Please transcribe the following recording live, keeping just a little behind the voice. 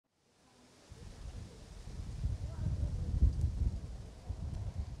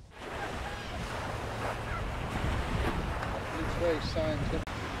very scientific.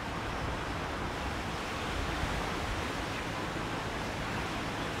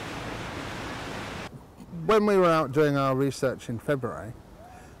 When we were out doing our research in February,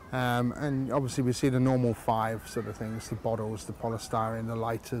 and obviously we see the normal 5 sort of things, the bottles, the polystyrene, the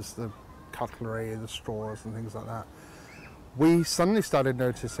lighters, the cutlery, the straws and things like that, we suddenly started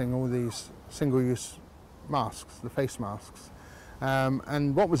noticing all these single-use masks, the face masks.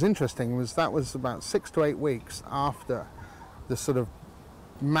 And what was interesting was that was about 6 to 8 weeks after the sort of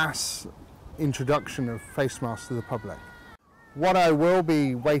mass introduction of face masks to the public. What I will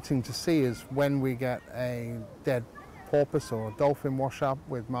be waiting to see is when we get a dead porpoise or dolphin wash up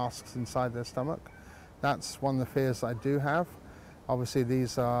with masks inside their stomach. That's one of the fears I do have. Obviously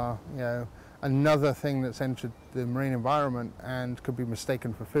these are, another thing that's entered the marine environment and could be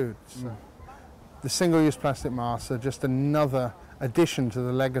mistaken for food. So the single-use plastic masks are just another addition to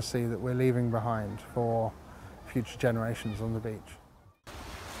the legacy that we're leaving behind for future generations on the beach.